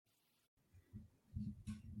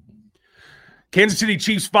Kansas City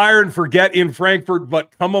Chiefs fire and forget in Frankfurt,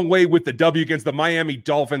 but come away with the W against the Miami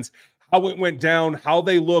Dolphins. How it went down, how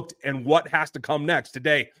they looked, and what has to come next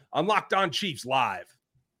today on Locked On Chiefs Live.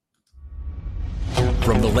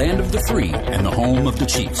 From the land of the free and the home of the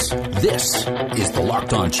Chiefs, this is the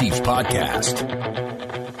Locked On Chiefs podcast.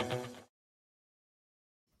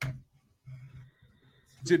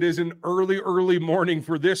 It is an early morning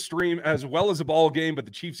for this stream as well as a ball game, but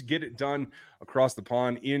the Chiefs get it done across the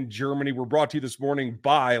pond in Germany. We're brought to you this morning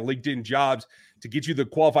by LinkedIn Jobs to get you the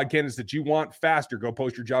qualified candidates that you want faster. Go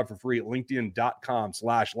post your job for free at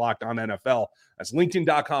linkedin.com/LockedOnNFL. That's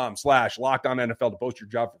linkedin.com/LockedOnNFL to post your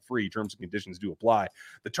job for free. Terms and conditions do apply.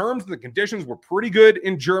 The terms and the conditions were pretty good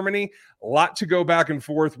in Germany. A lot to go back and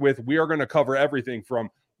forth with. We are going to cover everything from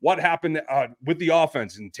what happened with the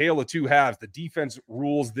offense in tale of two halves, the defense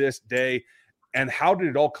rules this day, and how did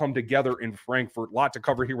it all come together in Frankfurt? A lot to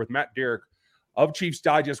cover here with Matt Derrick of Chiefs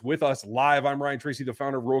Digest with us live. I'm Ryan Tracy, the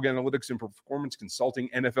founder of Rogue Analytics and Performance Consulting,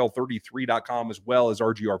 NFL33.com, as well as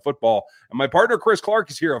RGR Football. And my partner, Chris Clark,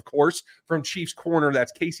 is here, of course, from Chiefs Corner.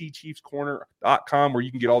 That's kcchiefscorner.com, where you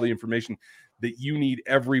can get all the information that you need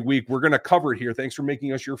every week. We're going to cover it here. Thanks for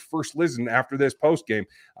making us your first listen after this post game.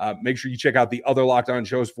 Make sure you check out the other Locked On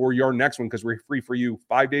shows for your next one, because we're free for you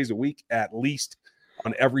 5 days a week at least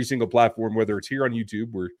on every single platform, whether it's here on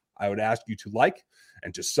YouTube, where I would ask you to like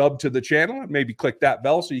and to sub to the channel and maybe click that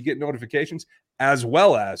bell so you get notifications, as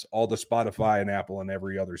well as all the Spotify and Apple and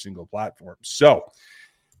every other single platform. So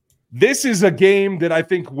this is a game that I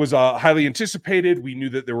think was highly anticipated. We knew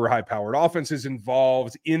that there were high-powered offenses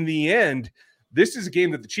involved. In the end, this is a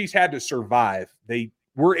game that the Chiefs had to survive. They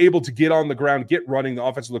were able to get on the ground, get running. The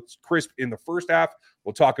offense looked crisp in the first half.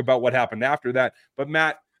 We'll talk about what happened after that. But,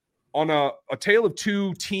 Matt, on a tale of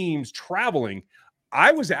two teams traveling,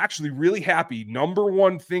 I was actually really happy. Number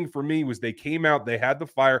one thing for me was they came out, they had the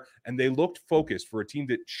fire, and they looked focused for a team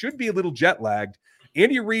that should be a little jet-lagged.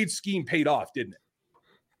 Andy Reid's scheme paid off, didn't it?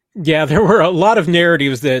 Yeah, there were a lot of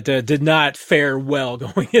narratives that did not fare well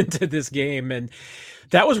going into this game, and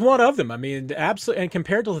that was one of them. I mean, absolutely. And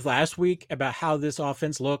compared to last week about how this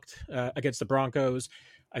offense looked against the Broncos,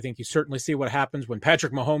 I think you certainly see what happens when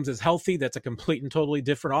Patrick Mahomes is healthy. That's a complete and totally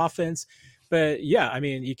different offense. But yeah, I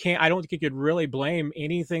mean, I don't think you could really blame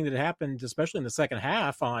anything that happened, especially in the second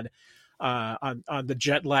half, on the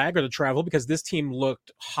jet lag or the travel, because this team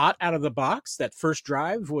looked hot out of the box. That first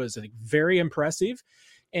drive was very impressive.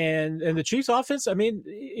 And the Chiefs offense, I mean,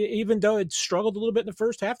 even though it struggled a little bit in the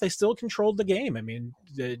first half, they still controlled the game. I mean,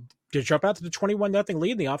 to jump out to the 21-0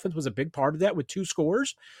 lead, the offense was a big part of that with two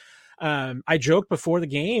scores. I joked before the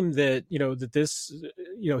game that, that this,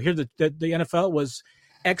 here that the NFL was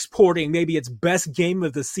exporting maybe its best game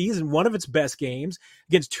of the season, one of its best games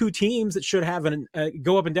against two teams that should have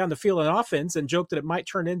go up and down the field on offense, and joked that it might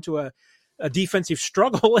turn into a defensive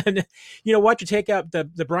struggle. And what, you take out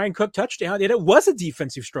the Brian Cook touchdown, and it was a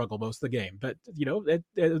defensive struggle most of the game. But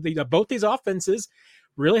both these offenses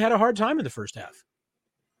really had a hard time in the first half.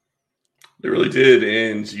 They really did.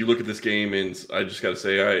 And you look at this game, and I just got to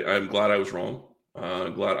say, I'm glad I was wrong.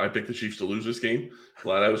 Glad I picked the Chiefs to lose this game.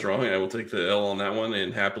 Glad I was wrong. I will take the L on that one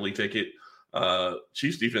and happily take it.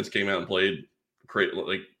 Chiefs defense came out and played great,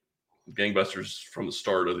 like gangbusters from the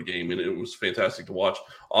start of the game, and it was fantastic to watch.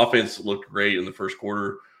 Offense looked great in the first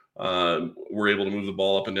quarter. We're able to move the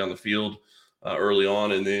ball up and down the field early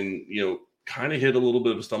on, and then kind of hit a little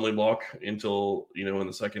bit of a stumbling block until in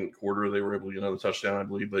the second quarter they were able to get another touchdown, I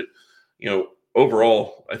believe. But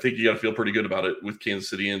overall, I think you got to feel pretty good about it. With Kansas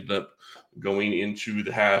City ended up going into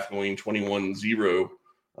the half going 21-0,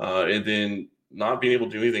 and then not being able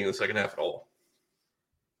to do anything in the second half at all.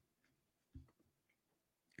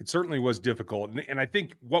 It certainly was difficult. And I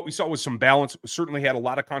think what we saw was some balance. Certainly had a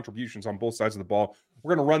lot of contributions on both sides of the ball.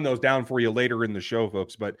 We're going to run those down for you later in the show,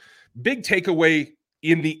 folks. But big takeaway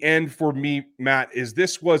in the end for me, Matt, is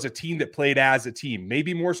this was a team that played as a team,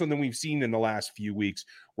 maybe more so than we've seen in the last few weeks,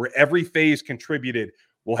 where every phase contributed.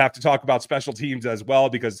 We'll have to talk about special teams as well,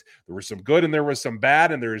 because there was some good and there was some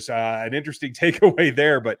bad, and there's an interesting takeaway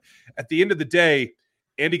there. But at the end of the day,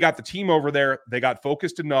 Andy got the team over there. They got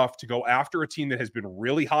focused enough to go after a team that has been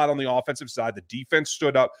really hot on the offensive side. The defense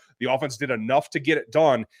stood up. The offense did enough to get it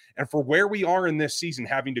done. And for where we are in this season,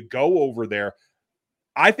 having to go over there,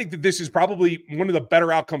 I think that this is probably one of the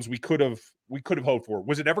better outcomes we could have hoped for.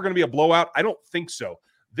 Was it ever going to be a blowout? I don't think so.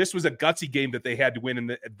 This was a gutsy game that they had to win,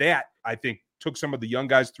 and that, I think, took some of the young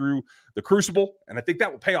guys through the crucible, and I think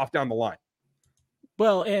that will pay off down the line.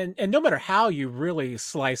 Well, and no matter how you really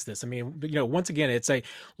slice this, I mean, once again, it's a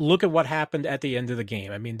look at what happened at the end of the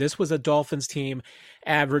game. I mean, this was a Dolphins team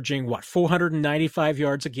averaging 495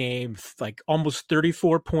 yards a game, like almost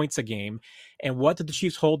 34 points a game. And what did the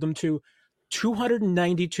Chiefs hold them to?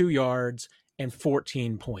 292 yards and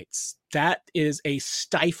 14 points. That is a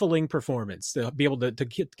stifling performance to be able to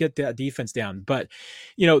get that defense down. But,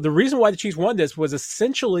 the reason why the Chiefs won this was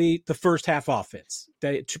essentially the first half offense.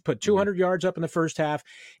 They put 200 yards up in the first half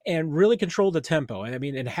and really controlled the tempo. And I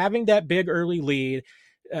mean, and having that big early lead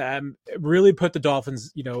really put the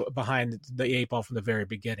Dolphins, behind the eight ball from the very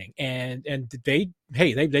beginning. And they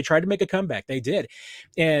tried to make a comeback. They did.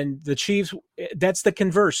 And the Chiefs, that's the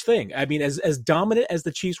converse thing. I mean, as dominant as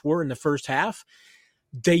the Chiefs were in the first half,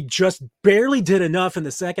 they just barely did enough in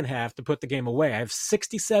the second half to put the game away. I have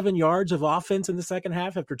 67 yards of offense in the second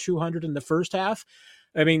half after 200 in the first half.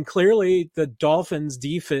 I mean, clearly the Dolphins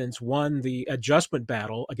defense won the adjustment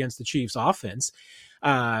battle against the Chiefs offense.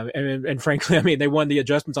 And frankly, I mean, they won the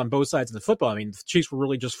adjustments on both sides of the football. I mean, the Chiefs were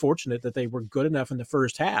really just fortunate that they were good enough in the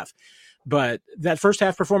first half. But that first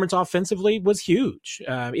half performance offensively was huge.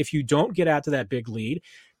 If you don't get out to that big lead,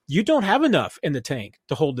 you don't have enough in the tank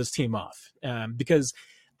to hold this team off, because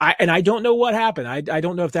I don't know what happened. I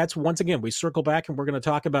don't know if that's, once again, we circle back and we're going to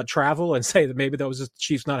talk about travel and say that maybe that was just the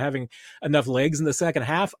Chiefs not having enough legs in the second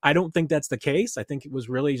half. I don't think that's the case. I think it was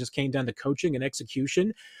really just came down to coaching and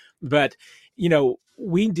execution. But,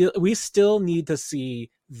 we still need to see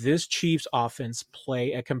this Chiefs offense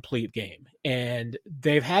play a complete game. And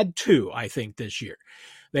they've had two, I think, this year.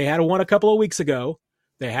 They had one a couple of weeks ago.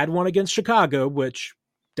 They had one against Chicago, which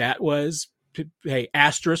that was,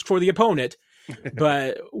 asterisk for the opponent.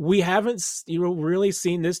 But we haven't, really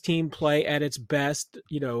seen this team play at its best,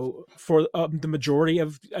 for the majority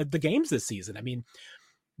of the games this season. I mean,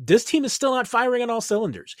 this team is still not firing on all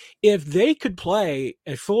cylinders. If they could play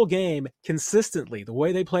a full game consistently the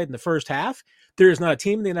way they played in the first half, there is not a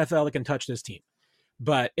team in the NFL that can touch this team.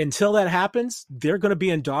 But until that happens, they're going to be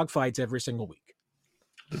in dogfights every single week.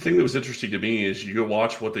 The thing that was interesting to me is you go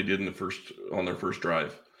watch what they did on their first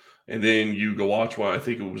drive. And then you go watch I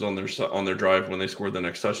think it was on their drive when they scored the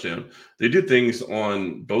next touchdown. They did things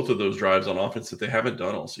on both of those drives on offense that they haven't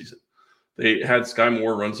done all season. They had Sky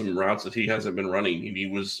Moore run some routes that he hasn't been running, and he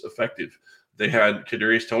was effective. They had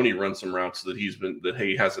Kadarius Toney run some routes that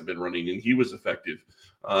he hasn't been running, and he was effective.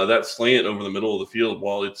 That slant over the middle of the field,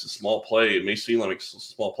 while it's a small play, it may seem like a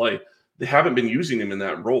small play. They haven't been using him in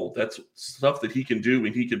that role. That's stuff that he can do,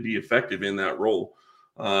 and he can be effective in that role.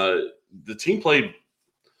 The team played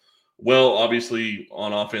well, obviously,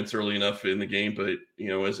 on offense early enough in the game, but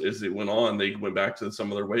as it went on, they went back to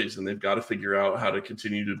some of their ways, and they've got to figure out how to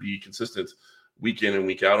continue to be consistent week in and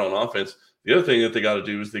week out on offense. The other thing that they got to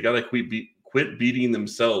do is they got to quit beating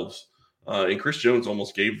themselves. And Chris Jones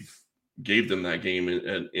almost gave them that game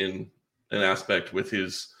in an aspect with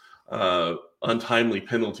his untimely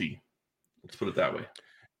penalty. Let's put it that way.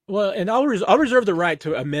 Well, and I'll reserve the right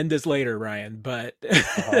to amend this later, Ryan, but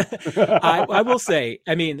I will say,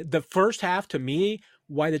 I mean, the first half, to me,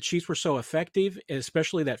 why the Chiefs were so effective,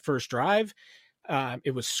 especially that first drive,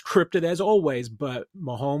 it was scripted as always, but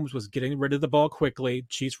Mahomes was getting rid of the ball quickly.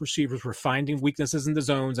 Chiefs receivers were finding weaknesses in the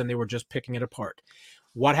zones, and they were just picking it apart.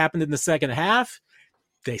 What happened in the second half?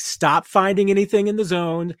 They stopped finding anything in the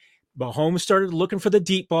zone. Mahomes started looking for the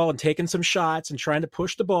deep ball and taking some shots and trying to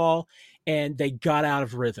push the ball, and they got out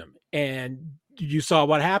of rhythm. And you saw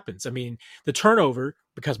what happens. I mean, the turnover,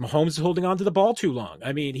 because Mahomes is holding on to the ball too long.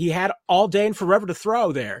 I mean, he had all day and forever to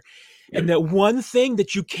throw there. And the one thing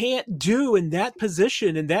that you can't do in that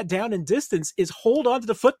position and that down and distance is hold on to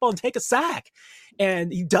the football and take a sack.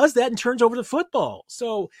 And he does that and turns over the football.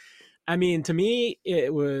 So, I mean, to me,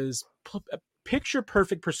 it was picture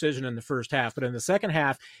perfect precision in the first half, but in the second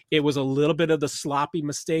half, it was a little bit of the sloppy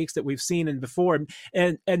mistakes that we've seen in before,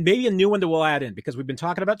 and maybe a new one that we'll add in, because we've been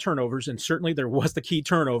talking about turnovers, and certainly there was the key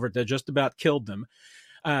turnover that just about killed them.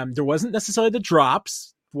 There wasn't necessarily the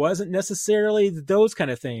drops, wasn't necessarily those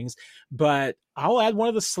kind of things, but I'll add one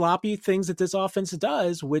of the sloppy things that this offense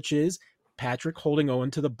does, which is Patrick holding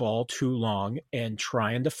on to the ball too long and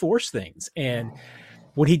trying to force things. And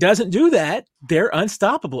when he doesn't do that, they're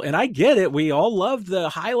unstoppable. And I get it. We all love the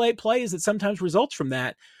highlight plays that sometimes results from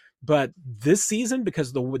that. But this season,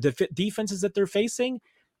 because of the defenses that they're facing,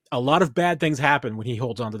 a lot of bad things happen when he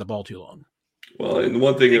holds onto the ball too long. Well, and the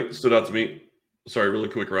one thing that stood out to me, sorry, really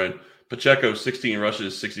quick, Ryan, Pacheco, 16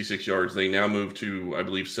 rushes, 66 yards. They now move to, I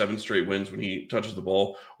believe, 7 straight wins when he touches the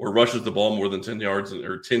ball or rushes the ball more than 10 yards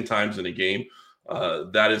or 10 times in a game.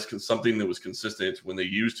 That is something that was consistent when they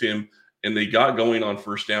used him and they got going on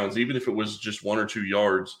first downs. Even if it was just 1 or 2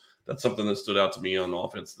 yards, that's something that stood out to me on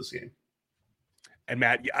offense this game. And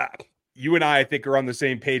Matt, you and I think, are on the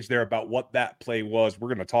same page there about what that play was. We're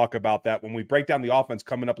going to talk about that when we break down the offense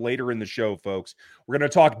coming up later in the show, folks. We're going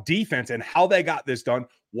to talk defense and how they got this done,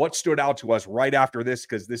 what stood out to us right after this,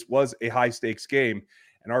 because this was a high-stakes game.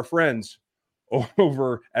 And our friends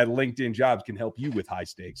over at LinkedIn Jobs can help you with high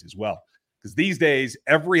stakes as well. Because these days,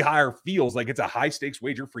 every hire feels like it's a high-stakes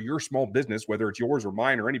wager for your small business, whether it's yours or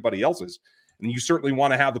mine or anybody else's. And you certainly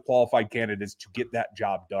want to have the qualified candidates to get that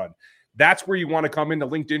job done. That's where you want to come into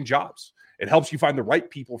LinkedIn Jobs. It helps you find the right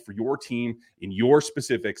people for your team in your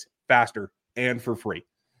specifics faster and for free.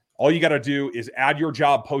 All you got to do is add your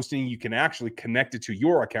job posting. You can actually connect it to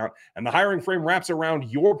your account, and the hiring frame wraps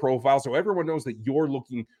around your profile so everyone knows that you're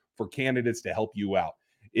looking for candidates to help you out.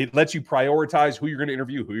 It lets you prioritize who you're going to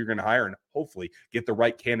interview, who you're going to hire, and hopefully get the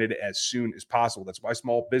right candidate as soon as possible. That's why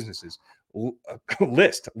small businesses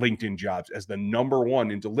list LinkedIn Jobs as the number one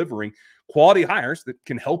in delivering quality hires that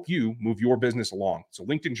can help you move your business along. So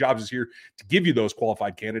LinkedIn Jobs is here to give you those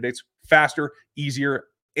qualified candidates faster, easier,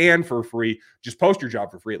 and for free. Just post your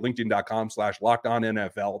job for free at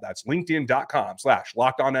linkedin.com/LockedOnNFL. That's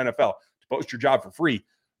linkedin.com/LockedOnNFL to post your job for free.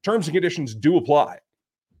 Terms and conditions do apply.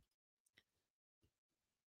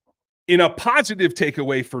 In a positive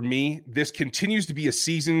takeaway for me, this continues to be a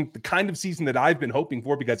season, the kind of season that I've been hoping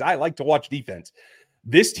for, because I like to watch defense.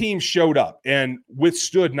 This team showed up and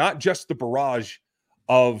withstood not just the barrage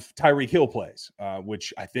of Tyreek Hill plays,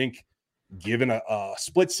 which I think, given a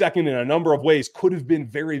split second in a number of ways, could have been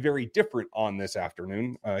very, very different on this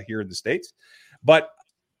afternoon here in the States. But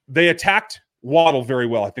they attacked Waddle very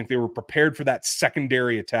well. I think they were prepared for that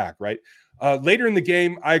secondary attack, right? Later in the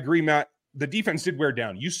game, I agree, Matt, the defense did wear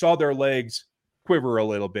down. You saw their legs quiver a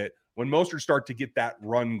little bit when Mostert started to get that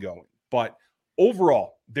run going. But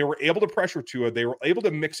overall, they were able to pressure Tua. They were able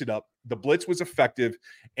to mix it up. The blitz was effective.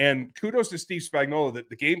 And kudos to Steve Spagnuolo that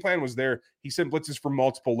the game plan was there. He sent blitzes from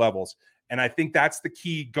multiple levels. And I think that's the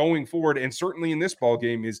key going forward. And certainly in this ball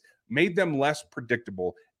game is made them less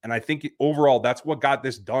predictable. And I think overall, that's what got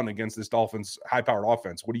this done against this Dolphins high-powered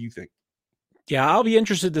offense. What do you think? Yeah, I'll be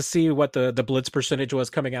interested to see what the blitz percentage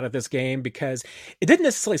was coming out of this game, because it didn't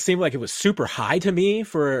necessarily seem like it was super high to me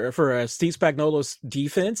for a Steve Spagnuolo's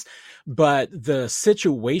defense, but the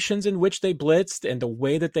situations in which they blitzed and the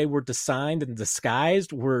way that they were designed and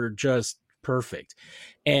disguised were just perfect.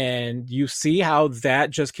 And you see how that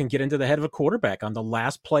just can get into the head of a quarterback on the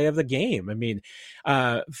last play of the game. I mean,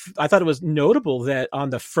 I thought it was notable that on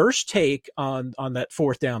the first take on that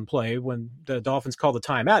fourth down play, when the Dolphins called the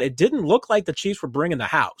timeout, it didn't look like the Chiefs were bringing the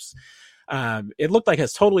house. It looked like a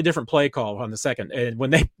totally different play call on the second, and when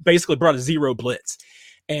they basically brought a zero blitz.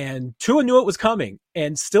 And Tua knew it was coming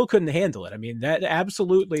and still couldn't handle it. I mean, that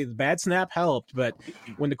absolutely, the bad snap helped, but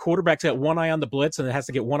when the quarterback's got one eye on the blitz and it has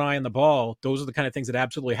to get one eye on the ball, those are the kind of things that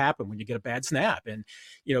absolutely happen when you get a bad snap. And,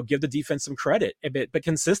 give the defense some credit. But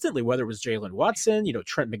consistently, whether it was Jalen Watson,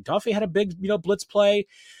 Trent McDuffie had a big, blitz play.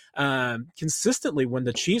 Consistently, when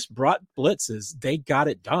the Chiefs brought blitzes, they got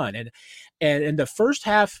it done. And in the first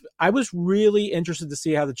half, I was really interested to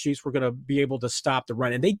see how the Chiefs were going to be able to stop the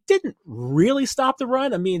run. And they didn't really stop the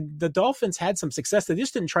run. I mean, the Dolphins had some success. They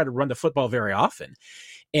just didn't try to run the football very often.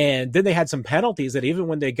 And then they had some penalties that even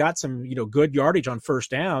when they got some, good yardage on first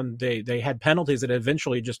down, they had penalties that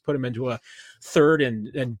eventually just put them into a third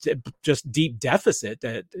and just deep deficit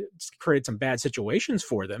that created some bad situations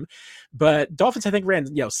for them. But Dolphins, I think, ran,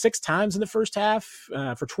 6 times in the first half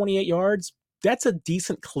for 28 yards. That's a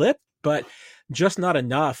decent clip, but just not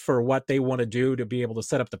enough for what they want to do to be able to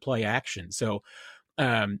set up the play action. So,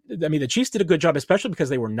 the Chiefs did a good job, especially because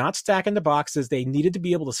they were not stacking the boxes. They needed to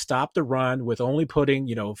be able to stop the run with only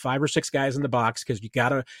putting, 5 or 6 guys in the box, because you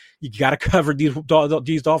gotta cover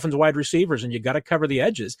these Dolphins wide receivers, and you got to cover the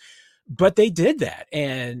edges. But they did that,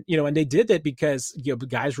 and they did that because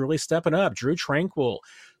guys really stepping up. Drew Tranquill,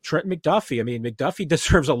 Trent McDuffie. I mean, McDuffie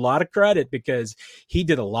deserves a lot of credit because he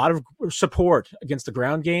did a lot of support against the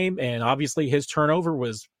ground game, and obviously his turnover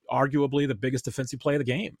was arguably the biggest defensive play of the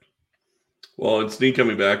game. Well, it's Snead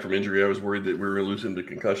coming back from injury. I was worried that we were going to lose him to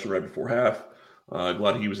concussion right before half.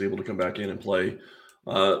 Glad he was able to come back in and play.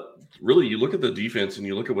 Really, you look at the defense and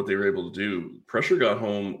you look at what they were able to do. Pressure got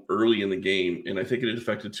home early in the game, and I think it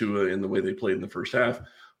affected Tua in the way they played in the first half.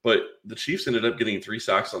 But the Chiefs ended up getting 3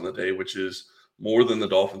 sacks on the day, which is more than the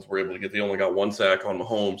Dolphins were able to get. They only got 1 sack on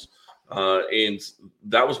Mahomes. And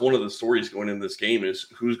that was one of the stories going into this game, is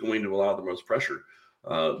who's going to allow the most pressure.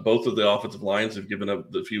 Both of the offensive lines have given up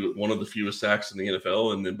one of the fewest sacks in the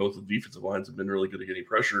NFL, and then both of the defensive lines have been really good at getting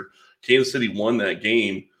pressure. Kansas City won that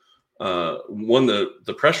game, won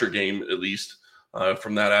the pressure game at least,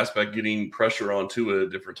 from that aspect, getting pressure on Tua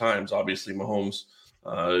at different times. Obviously, Mahomes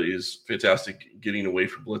is fantastic getting away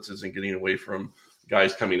from blitzes and getting away from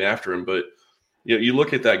guys coming after him. But you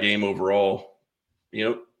look at that game overall,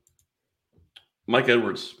 Mike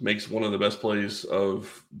Edwards makes one of the best plays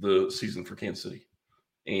of the season for Kansas City.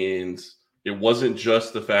 And it wasn't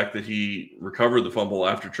just the fact that he recovered the fumble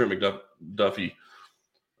after Trent McDuffie,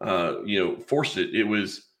 forced it. It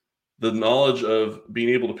was the knowledge of being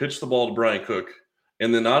able to pitch the ball to Brian Cook,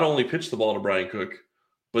 and then not only pitch the ball to Brian Cook,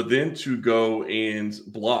 but then to go and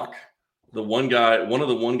block one of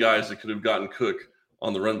the guys that could have gotten Cook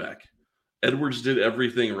on the run back. Edwards did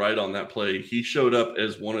everything right on that play. He showed up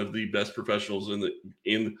as one of the best professionals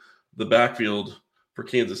in the backfield for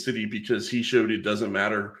Kansas City, because he showed it doesn't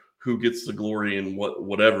matter who gets the glory and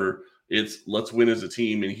whatever. It's let's win as a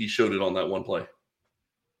team, and he showed it on that one play.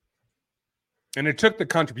 And it took the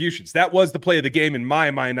contributions. That was the play of the game in my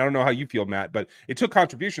mind. I don't know how you feel, Matt, but it took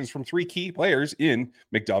contributions from three key players in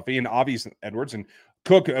McDuffie and obviously Edwards and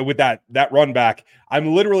Cook with that run back.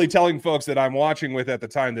 I'm literally telling folks that I'm watching with at the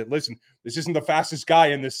time that, listen, this isn't the fastest guy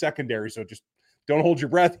in this secondary, so just don't hold your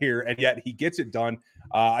breath here. And yet he gets it done.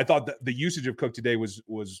 I thought that the usage of Cook today was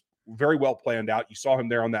very well planned out. You saw him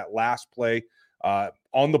there on that last play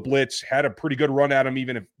on the blitz, had a pretty good run at him,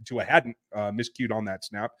 even if Tua hadn't miscued on that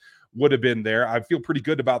snap. Would have been there. I feel pretty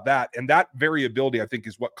good about that. And that variability, I think,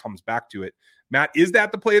 is what comes back to it. Matt, is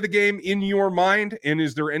that the play of the game in your mind? And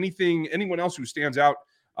is there anyone else who stands out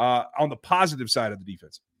on the positive side of the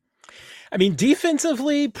defense? I mean,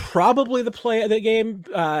 defensively, probably the play of the game.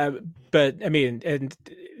 But I mean,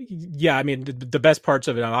 the best parts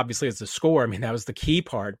of it obviously is the score. I mean, that was the key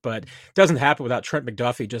part, but it doesn't happen without Trent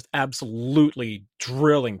McDuffie just absolutely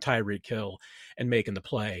drilling Tyreek Hill and making the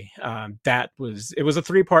play. It was a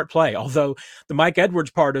 3-part play. Although the Mike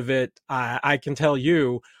Edwards part of it, I can tell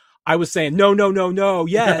you, I was saying, no,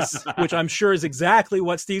 yes, which I'm sure is exactly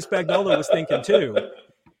what Steve Spagnuolo was thinking too.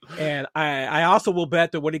 And I also will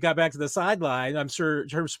bet that when he got back to the sideline, I'm sure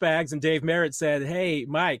Herb Spags and Dave Merritt said, "Hey,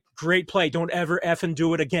 Mike, great play. Don't ever effing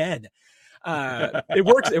do it again." It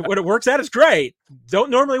works. When it works out, it's great. Don't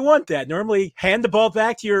normally want that. Normally hand the ball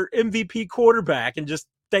back to your MVP quarterback and just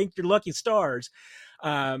thank your lucky stars.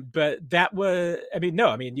 But that was,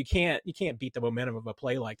 you can't beat the momentum of a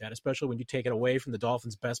play like that, especially when you take it away from the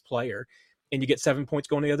Dolphins' best player and you get 7 points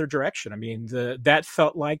going the other direction. I mean, that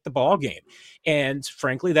felt like the ball game. And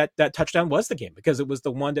frankly, that touchdown was the game, because it was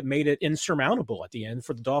the one that made it insurmountable at the end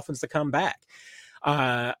for the Dolphins to come back.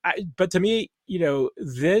 But to me,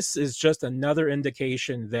 this is just another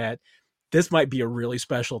indication that this might be a really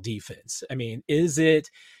special defense. I mean, is it,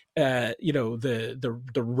 the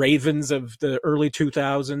Ravens of the early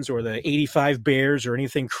 2000s or the 85 Bears or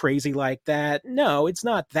anything crazy like that? No, it's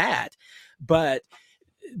not that. But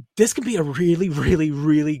this can be a really, really,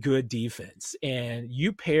 really good defense. And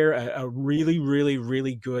you pair a really, really,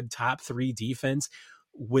 really good top 3 defense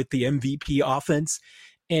with the MVP offense,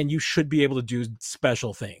 and you should be able to do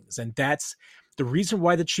special things. And that's the reason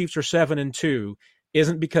why the Chiefs are 7-2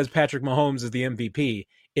 isn't because Patrick Mahomes is the MVP.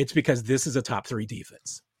 It's because this is a top 3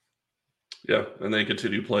 defense. Yeah, and they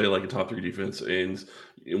continue to play like a top 3 defense. And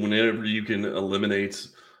whenever you can eliminate,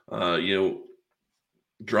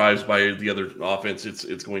 drives by the other offense,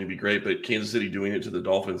 it's going to be great. But Kansas City doing it to the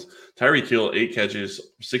Dolphins. Tyreek Hill, 8 catches,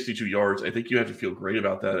 62 yards. I think you have to feel great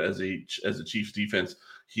about that as a Chiefs defense.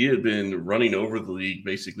 He had been running over the league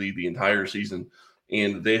basically the entire season,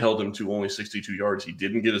 and they held him to only 62 yards. He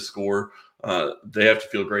didn't get a score. They have to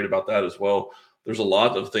feel great about that as well. There's a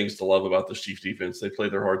lot of things to love about this Chiefs defense. They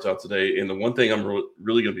played their hearts out today. And the one thing I'm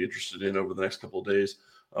really going to be interested in over the next couple of days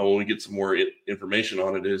when we get some more information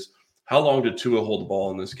on it is, how long did Tua hold the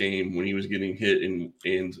ball in this game when he was getting hit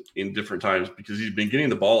in different times? Because he's been getting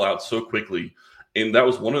the ball out so quickly. And that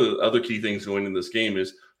was one of the other key things going in this game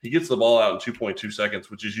is he gets the ball out in 2.2 seconds,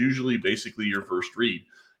 which is usually basically your first read.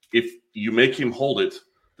 If you make him hold it,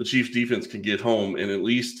 the Chiefs defense can get home and at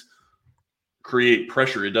least create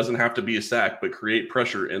pressure. It doesn't have to be a sack, but create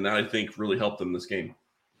pressure. And that, I think, really helped them this game.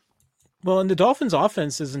 Well, and the Dolphins'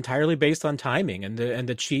 offense is entirely based on timing, and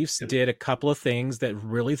the Chiefs did a couple of things that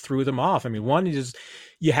really threw them off. I mean, one is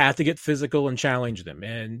you have to get physical and challenge them,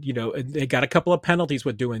 and they got a couple of penalties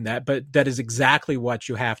with doing that, but that is exactly what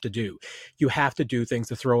you have to do. You have to do things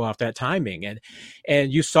to throw off that timing,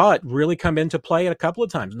 and you saw it really come into play a couple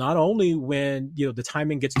of times. Not only when the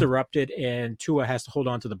timing gets disrupted and Tua has to hold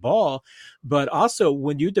on to the ball, but also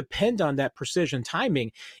when you depend on that precision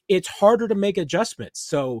timing, it's harder to make adjustments.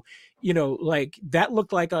 So like that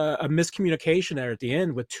looked like a miscommunication there at the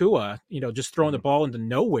end with Tua, just throwing the ball into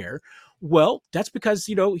nowhere, Well, that's because,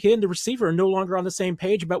 he and the receiver are no longer on the same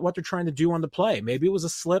page about what they're trying to do on the play. Maybe it was a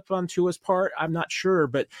slip on Tua's part. I'm not sure.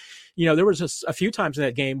 But, there was a few times in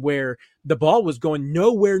that game where the ball was going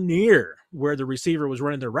nowhere near where the receiver was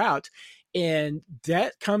running their route. And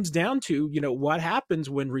that comes down to, what happens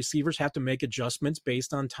when receivers have to make adjustments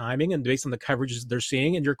based on timing and based on the coverages they're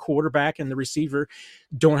seeing, and your quarterback and the receiver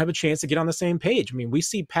don't have a chance to get on the same page. I mean, we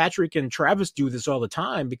see Patrick and Travis do this all the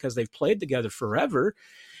time because they've played together forever.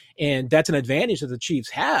 And that's an advantage that the Chiefs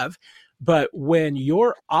have. But when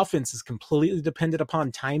your offense is completely dependent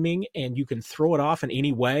upon timing and you can throw it off in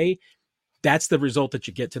any way, that's the result that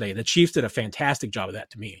you get today. The Chiefs did a fantastic job of that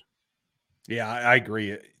to me. Yeah, I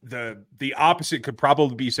agree. The opposite could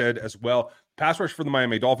probably be said as well. Pass rush for the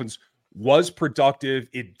Miami Dolphins was productive.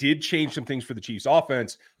 It did change some things for the Chiefs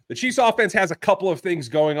offense. The Chiefs offense has a couple of things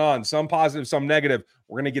going on, some positive, some negative.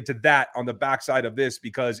 We're going to get to that on the backside of this,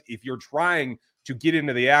 because if you're trying to get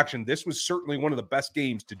into the action, this was certainly one of the best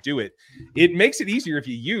games to do it. It makes it easier if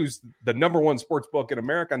you use the number one sports book in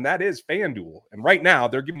America, and that is FanDuel. And right now,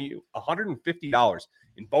 they're giving you $150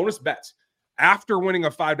 in bonus bets after winning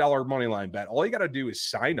a $5 money line bet. All you got to do is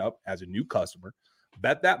sign up as a new customer,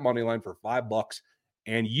 bet that money line for $5,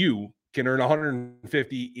 and you can earn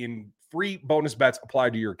 $150 in free bonus bets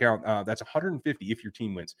applied to your account. That's $150 if your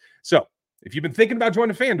team wins. So if you've been thinking about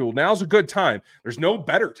joining FanDuel, now's a good time. There's no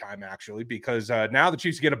better time, actually, because now the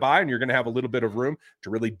Chiefs get a bye, and you're going to have a little bit of room to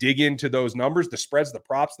really dig into those numbers, the spreads, the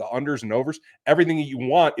props, the unders and overs, everything that you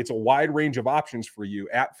want. It's a wide range of options for you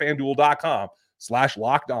at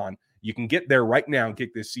FanDuel.com/lockedon. You can get there right now and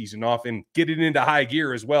kick this season off and get it into high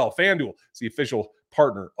gear as well. FanDuel is the official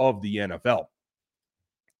partner of the NFL.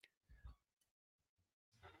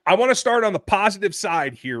 I want to start on the positive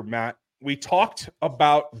side here, Matt. We talked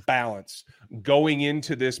about balance going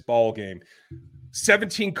into this ball game.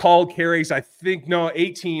 17 called carries,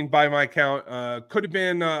 18 by my count. Could have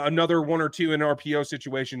been another one or two in RPO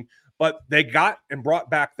situation, but they got and brought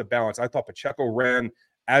back the balance. I thought Pacheco ran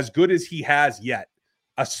as good as he has yet,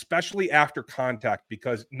 especially after contact,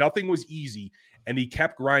 because nothing was easy, and he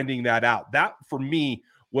kept grinding that out. That, for me,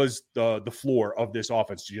 was the floor of this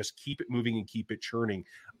offense, to just keep it moving and keep it churning.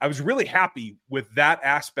 I was really happy with that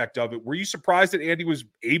aspect of it. Were you surprised that Andy was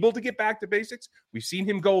able to get back to basics? We've seen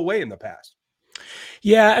him go away in the past.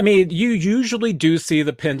 Yeah, I mean, you usually do see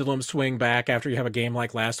the pendulum swing back after you have a game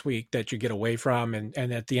like last week that you get away from. And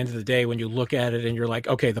at the end of the day, when you look at it and you're like,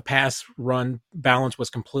 okay, the pass run balance was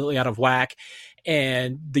completely out of whack,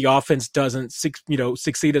 and the offense doesn't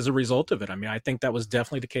succeed as a result of it. I mean, I think that was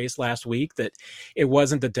definitely the case last week, that it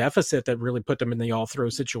wasn't the deficit that really put them in the all-throw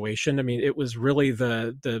situation. I mean, it was really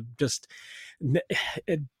the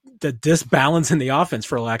disbalance in the offense,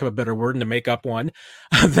 for lack of a better word, and to make up one,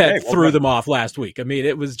 that threw them off last week. I mean,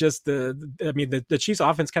 it was just the Chiefs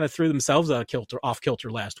offense kind of threw themselves off kilter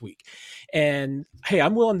last week. And hey,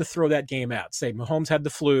 I'm willing to throw that game out. Say Mahomes had the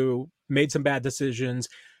flu, made some bad decisions,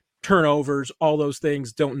 turnovers, all those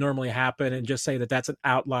things don't normally happen, and just say that that's an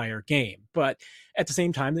outlier game. But at the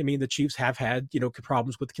same time, I mean, the Chiefs have had,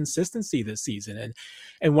 problems with consistency this season.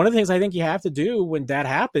 And one of the things I think you have to do when that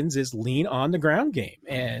happens is lean on the ground game.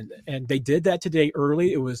 And they did that today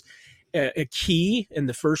early. It was a key in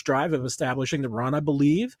the first drive of establishing the run, I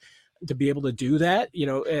believe, to be able to do that.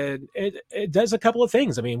 And it does a couple of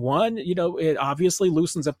things. I mean, one, it obviously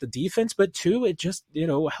loosens up the defense, but two, it just,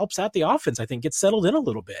 helps out the offense. I think gets settled in a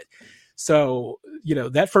little bit. So,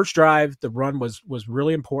 that first drive, the run was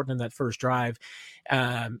really important in that first drive.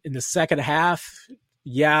 In the second half,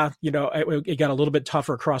 it got a little bit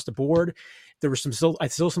tougher across the board. There were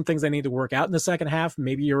still some things I need to work out in the second half.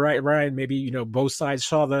 Maybe you're right, Ryan. Maybe, both sides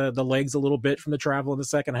saw the legs a little bit from the travel in the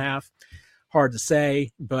second half. Hard to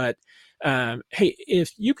say, but hey,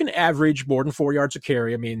 if you can average more than 4 yards a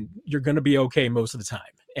carry, I mean, you're going to be okay most of the time.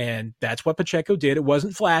 And that's what Pacheco did. It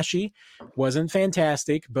wasn't flashy, wasn't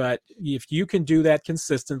fantastic, but if you can do that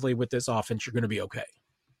consistently with this offense, you're going to be okay.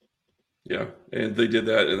 Yeah, and they did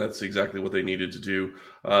that, and that's exactly what they needed to do.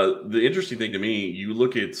 The interesting thing to me, you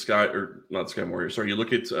look at you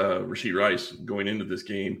look at Rashee Rice going into this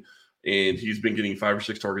game, and he's been getting 5 or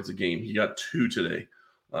 6 targets a game. He got 2 today.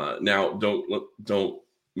 Now, don't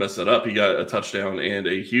mess that up. He got a touchdown and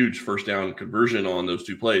a huge first down conversion on those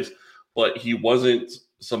 2 plays, but he wasn't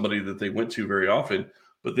somebody that they went to very often.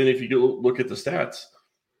 But then if you look at the stats,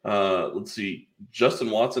 let's see,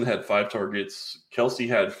 Justin Watson had 5 targets. Kelsey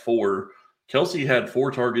had 4. Kelsey had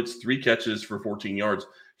 4 targets, 3 catches for 14 yards.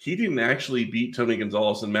 He didn't actually beat Tony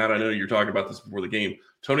Gonzalez. And Matt, I know you're talking about this before the game.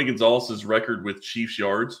 Tony Gonzalez's record with Chiefs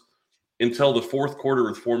yards until the fourth quarter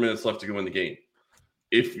with 4 minutes left to go in the game.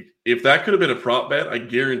 if that could have been a prop bet, I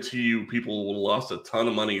guarantee you people would have lost a ton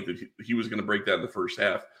of money that he was going to break that in the first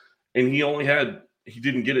half. And he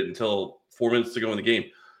didn't get it until 4 minutes to go in the game.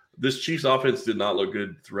 This Chiefs offense did not look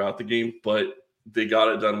good throughout the game, but they got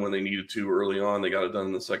it done when they needed to early on. They got it done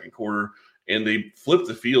in the second quarter, and they flipped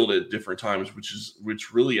the field at different times,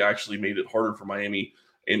 which really actually made it harder for Miami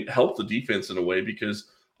and helped the defense in a way, because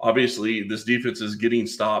obviously this defense is getting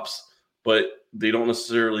stops, but they don't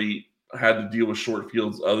necessarily had to deal with short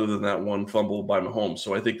fields other than that one fumble by Mahomes.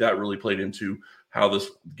 So I think that really played into how this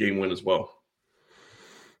game went as well.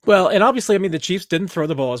 Well, and obviously, I mean, the Chiefs didn't throw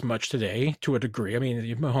the ball as much today to a degree. I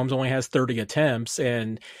mean, Mahomes only has 30 attempts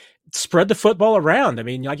and spread the football around. I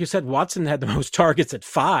mean, like you said, Watson had the most targets at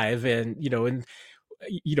 5, and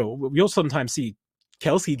you'll sometimes see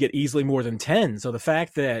Kelsey get easily more than 10. So the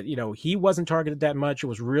fact that, he wasn't targeted that much, it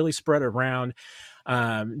was really spread around.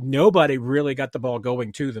 Nobody really got the ball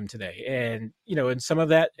going to them today. And, and some of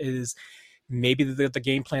that is maybe the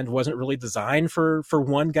game plan wasn't really designed for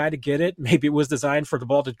one guy to get it. Maybe it was designed for the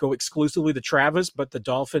ball to go exclusively to Travis, but the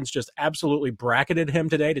Dolphins just absolutely bracketed him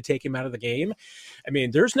today to take him out of the game. I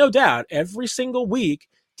mean, there's no doubt every single week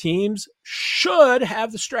teams should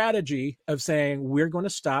have the strategy of saying, we're going to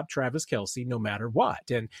stop Travis Kelce no matter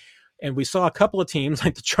what. And we saw a couple of teams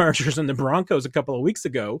like the Chargers and the Broncos a couple of weeks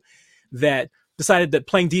ago that decided that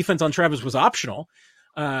playing defense on Travis was optional.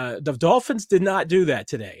 The Dolphins did not do that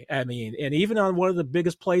today. I mean, and even on one of the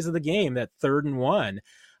biggest plays of the game, that 3rd and 1,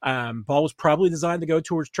 ball was probably designed to go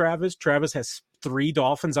towards Travis. Travis has 3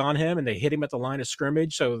 Dolphins on him, and they hit him at the line of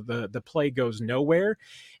scrimmage, so the play goes nowhere.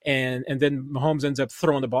 And then Mahomes ends up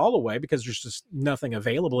throwing the ball away because there's just nothing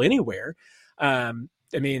available anywhere. I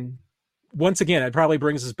mean, once again, it probably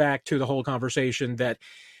brings us back to the whole conversation that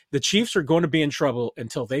the Chiefs are going to be in trouble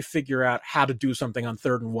until they figure out how to do something on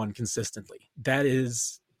 3rd and 1 consistently. That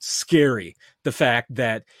is scary, the fact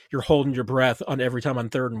that you're holding your breath on every time on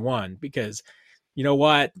 3rd and 1, because you know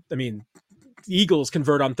what? I mean, the Eagles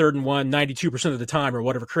convert on 3rd and 1 92% of the time, or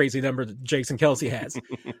whatever crazy number that Jason Kelsey has.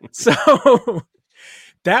 So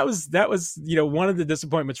that was one of the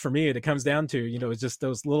disappointments for me. And it comes down to, it's just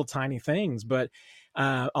those little tiny things. But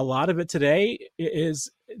a lot of it today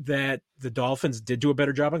is that the Dolphins did do a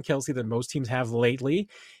better job on Kelsey than most teams have lately.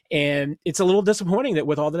 And it's a little disappointing that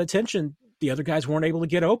with all that attention, the other guys weren't able to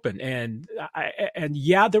get open. And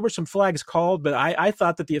yeah, there were some flags called, but I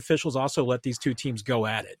thought that the officials also let these two teams go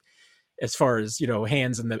at it as far as,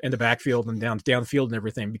 hands in the backfield and downfield and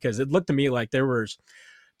everything, because it looked to me like there was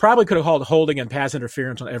probably could have called holding and pass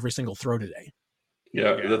interference on every single throw today.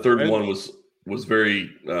 Yeah. The 3rd and 1 was very,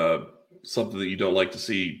 something that you don't like to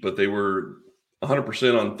see, but they were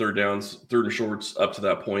 100% on 3rd downs, 3rd and shorts up to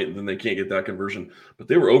that point, and then they can't get that conversion. But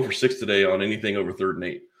they were over 6 today on anything over 3rd and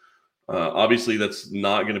 8. Obviously, that's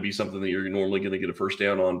not going to be something that you're normally going to get a first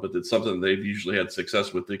down on, but it's something they've usually had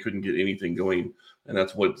success with. They couldn't get anything going, and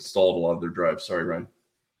that's what stalled a lot of their drives. Sorry, Ryan.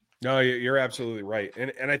 No, you're absolutely right.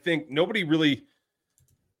 And I think nobody really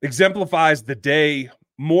exemplifies the day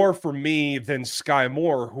more for me than Sky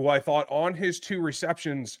Moore, who I thought on his 2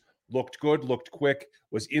 receptions looked good, looked quick,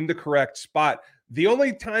 was in the correct spot. The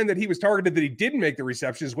only time that he was targeted that he didn't make the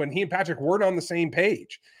reception is when he and Patrick weren't on the same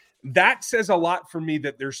page. That says a lot for me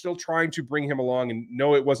that they're still trying to bring him along, and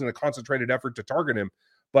no, it wasn't a concentrated effort to target him.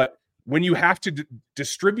 But when you have to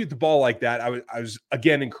distribute the ball like that, I was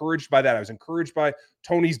again encouraged by that. I was encouraged by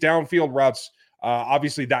Tony's downfield routes.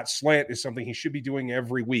 Obviously, that slant is something he should be doing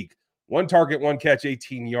every week. 1 target, 1 catch,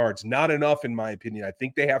 18 yards. Not enough, in my opinion. I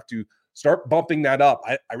think they have to start bumping that up.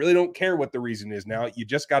 I really don't care what the reason is now. You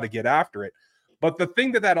just got to get after it. But the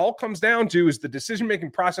thing that all comes down to is the decision-making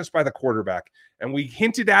process by the quarterback. And we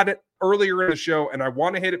hinted at it earlier in the show, and I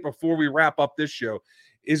want to hit it before we wrap up this show,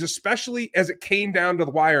 is especially as it came down to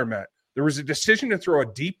the wire, Matt. There was a decision to throw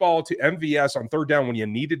a deep ball to MVS on 3rd down when you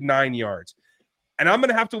needed 9 yards. And I'm going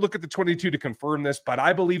to have to look at the 22 to confirm this, but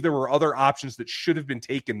I believe there were other options that should have been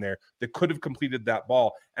taken there that could have completed that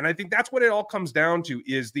ball. And I think that's what it all comes down to,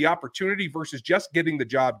 is the opportunity versus just getting the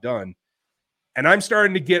job done. And I'm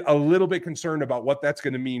starting to get a little bit concerned about what that's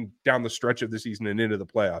going to mean down the stretch of the season and into the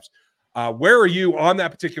playoffs. Where are you on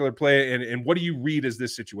that particular play, and what do you read as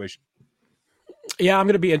this situation? Yeah, I'm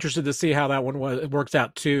going to be interested to see how that one works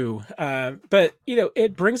out too. But,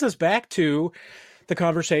 it brings us back to the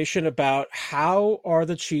conversation about how are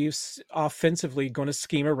the Chiefs offensively going to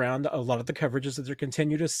scheme around a lot of the coverages that they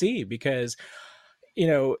continue to see, because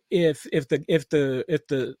if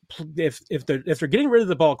they're getting rid of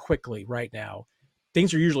the ball quickly right now,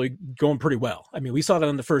 things are usually going pretty well. I mean, we saw that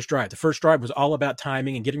on the first drive. The first drive was all about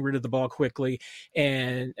timing and getting rid of the ball quickly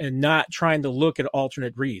and not trying to look at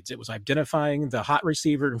alternate reads. It was identifying the hot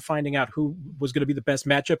receiver and finding out who was going to be the best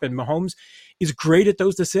matchup. And Mahomes is great at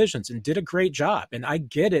those decisions and did a great job. And I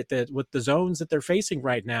get it that with the zones that they're facing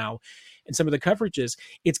right now and some of the coverages,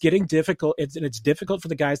 it's getting difficult. It's difficult for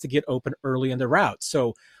the guys to get open early in the route.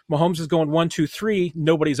 So Mahomes is going 1, 2, 3,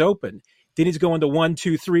 nobody's open. Then he's going to 1,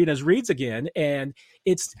 2, 3 in his reads again. And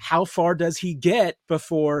it's how far does he get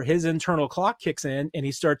before his internal clock kicks in and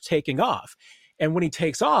he starts taking off. And when he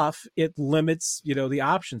takes off, it limits, the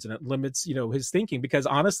options and it limits, his thinking. Because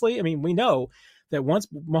honestly, I mean, we know that once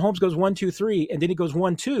Mahomes goes 1, 2, 3, and then he goes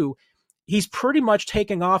 1, 2, he's pretty much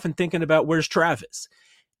taking off and thinking about where's Travis.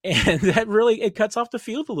 And that really, it cuts off the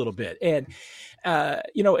field a little bit. And,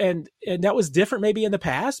 and that was different maybe in the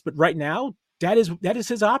past, but right now, that is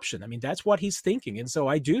his option. I mean, that's what he's thinking. And so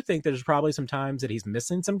I do think there's probably some times that he's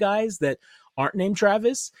missing some guys that aren't named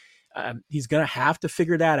Travis. He's going to have to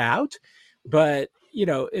figure that out. But,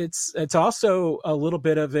 it's also a little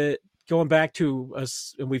bit of it going back to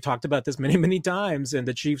us. And we've talked about this many, many times, and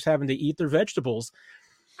the Chiefs having to eat their vegetables.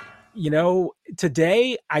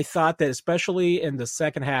 Today I thought that especially in the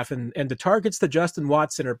second half and the targets to Justin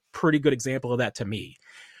Watson are a pretty good example of that to me,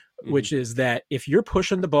 which is that if you're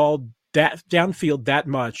pushing the ball that downfield that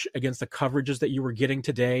much against the coverages that you were getting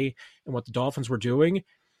today and what the Dolphins were doing,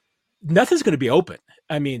 nothing's going to be open.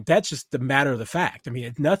 I mean, that's just the matter of the fact. I mean,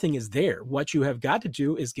 if nothing is there, what you have got to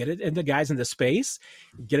do is get it in the guys in the space,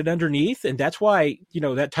 get it underneath. And that's why,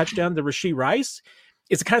 that touchdown to Rashee Rice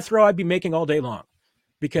is the kind of throw I'd be making all day long,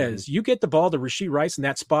 because you get the ball to Rashee Rice in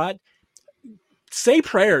that spot, say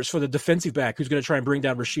prayers for the defensive back who's going to try and bring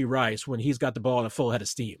down Rashee Rice when he's got the ball in a full head of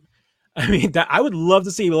steam. I mean, I would love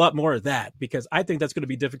to see a lot more of that, because I think that's going to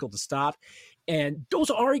be difficult to stop. And those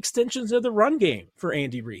are extensions of the run game for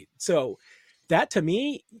Andy Reid. So that, to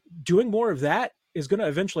me, doing more of that is going to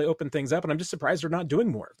eventually open things up. And I'm just surprised they're not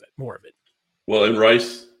doing more of it. Well, in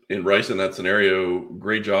Rice in that scenario,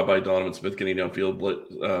 great job by Donovan Smith getting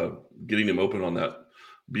downfield, getting him open on that,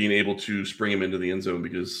 being able to spring him into the end zone,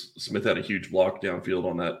 because Smith had a huge block downfield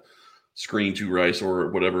on that screen to Rice,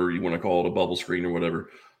 or whatever you want to call it, a bubble screen or whatever.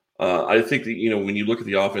 I think that, when you look at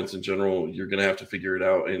the offense in general, you're going to have to figure it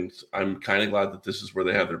out. And I'm kind of glad that this is where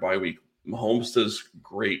they have their bye week. Mahomes does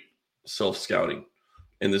great self-scouting.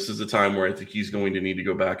 And this is the time where I think he's going to need to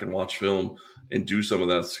go back and watch film and do some of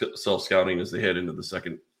that self-scouting as they head into the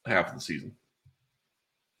second half of the season.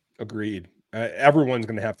 Agreed. Everyone's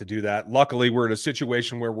going to have to do that. Luckily, we're in a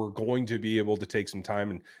situation where we're going to be able to take some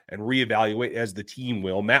time and reevaluate, as the team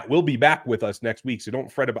will. Matt will be back with us next week, so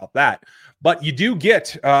don't fret about that. But you do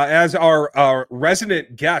get, as our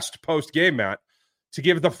resident guest post-game, Matt, to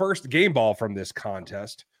give the first game ball from this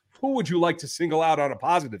contest. Who would you like to single out on a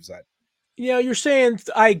positive side? You're saying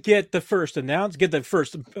I get the first get the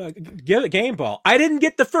first get a game ball. I didn't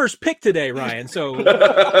get the first pick today, Ryan, so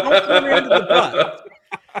don't throw me under the bus.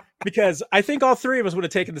 Because I think all three of us would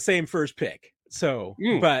have taken the same first pick. So,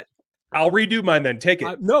 but I'll redo mine then. Take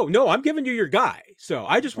it. No, I'm giving you your guy. So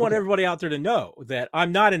I just want everybody out there to know that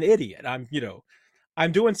I'm not an idiot.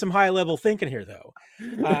 I'm doing some high level thinking here, though.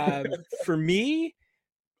 For me,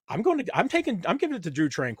 I'm giving it to Drew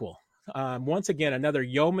Tranquill. Once again, another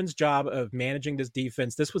yeoman's job of managing this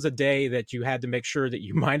defense. This was a day that you had to make sure that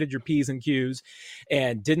you minded your P's and Q's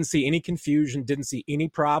and didn't see any confusion, didn't see any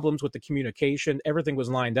problems with the communication. Everything was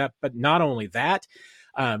lined up. But not only that,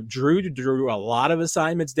 Drew drew a lot of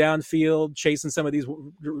assignments downfield, chasing some of these,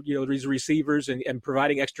 these receivers and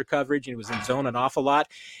providing extra coverage. And he was in zone an awful lot.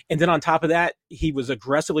 And then on top of that, he was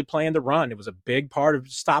aggressively playing the run. It was a big part of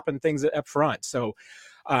stopping things up front. So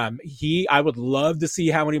I would love to see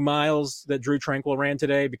how many miles that Drew Tranquill ran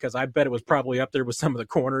today, because I bet it was probably up there with some of the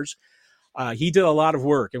corners. He did a lot of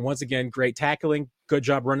work. And once again, great tackling, good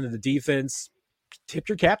job running the defense. Tip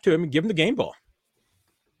your cap to him and give him the game ball.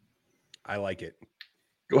 I like it.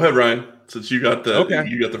 Go ahead, Ryan, since you got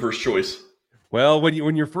the first choice. Well,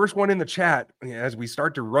 when you're first one in the chat, as we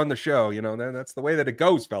start to run the show, that's the way that it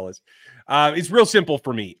goes, fellas. It's real simple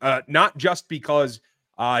for me. Not just because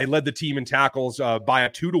he led the team in tackles by a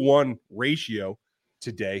 2-to-1 ratio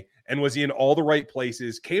today and was in all the right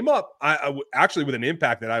places. Came up actually with an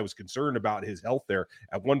impact that I was concerned about his health there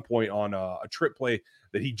at one point on a trip play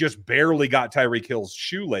that he just barely got Tyreek Hill's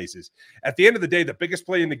shoelaces. At the end of the day, the biggest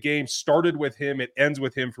play in the game started with him. It ends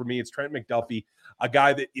with him for me. It's Trent McDuffie, a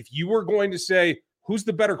guy that if you were going to say who's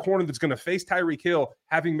the better corner that's going to face Tyreek Hill,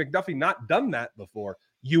 having McDuffie not done that before,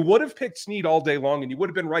 you would have picked Snead all day long, and you would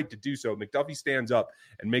have been right to do so. McDuffie stands up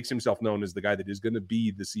and makes himself known as the guy that is going to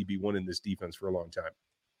be the CB1 in this defense for a long time.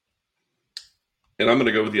 And I'm going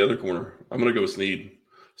to go with the other corner. I'm going to go with Snead.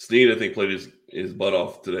 Snead, I think, played his butt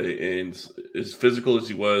off today, and as physical as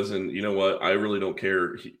he was, and you know what, I really don't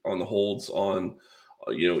care on the holds on,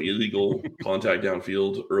 illegal contact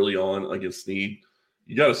downfield early on against Snead.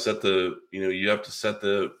 You got to set you have to set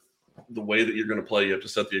the way that you're going to play. You have to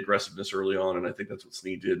set the aggressiveness early on, and I think that's what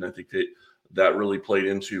Snead did, and I think that really played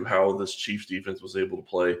into how this Chiefs defense was able to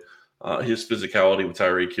play. His physicality with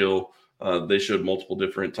Tyreek Hill. They showed multiple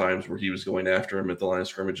different times where he was going after him at the line of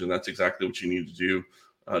scrimmage, and that's exactly what you need to do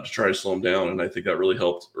to try to slow him down. And I think that really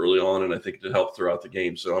helped early on, and I think it helped throughout the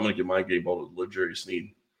game. So I'm going to give my game ball to Legarius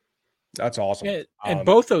Snead. That's awesome. And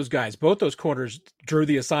both those corners drew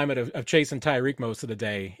the assignment of Chase and Tyreek most of the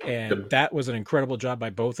day. And that was an incredible job by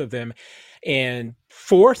both of them. And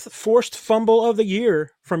fourth forced fumble of the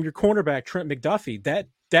year from your cornerback, Trent McDuffie.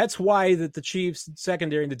 That's why the Chiefs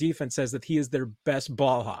secondary and the defense says that he is their best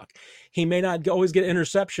ball hawk. He may not always get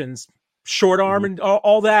interceptions, short arm and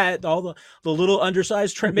all that, all the little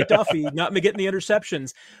undersized Trent McDuffie not getting the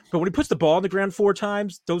interceptions. But when he puts the ball on the ground 4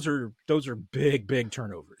 times, those are big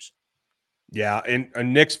turnovers. Yeah, and a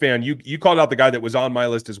Knicks fan, you called out the guy that was on my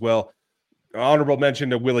list as well. Honorable mention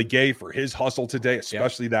to Willie Gay for his hustle today,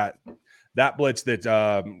 especially that blitz that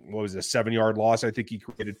was a 7-yard loss I think he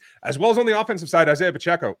created, as well as on the offensive side, Isaiah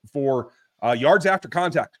Pacheco for yards after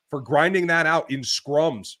contact, for grinding that out in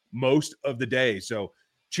scrums most of the day. So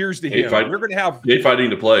cheers to him. We're going to have Gay fighting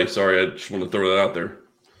to play. Sorry, I just want to throw that out there.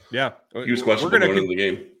 Yeah, he was questionable going into the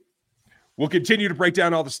game. We'll continue to break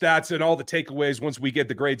down all the stats and all the takeaways once we get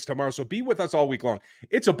the grades tomorrow. So be with us all week long.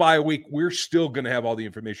 It's a bye week. We're still going to have all the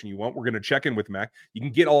information you want. We're going to check in with Mac. You can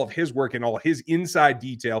get all of his work and all his inside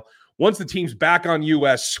detail once the team's back on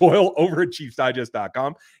U.S. soil over at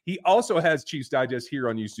ChiefsDigest.com. He also has Chiefs Digest here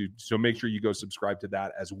on YouTube, so make sure you go subscribe to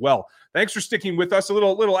that as well. Thanks for sticking with us. A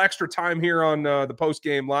little extra time here on the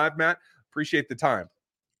post-game live, Matt. Appreciate the time.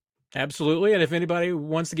 Absolutely. And if anybody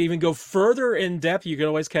wants to even go further in depth, you can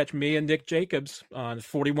always catch me and Nick Jacobs on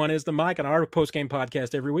 41 is the Mic on our post-game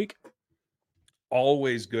podcast every week.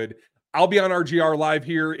 Always good. I'll be on RGR Live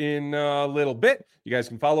here in a little bit. You guys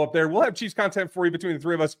can follow up there. We'll have Chiefs content for you between the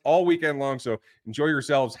three of us all weekend long. So enjoy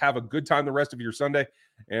yourselves. Have a good time the rest of your Sunday.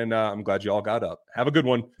 And I'm glad you all got up. Have a good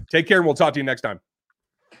one. Take care, and we'll talk to you next time.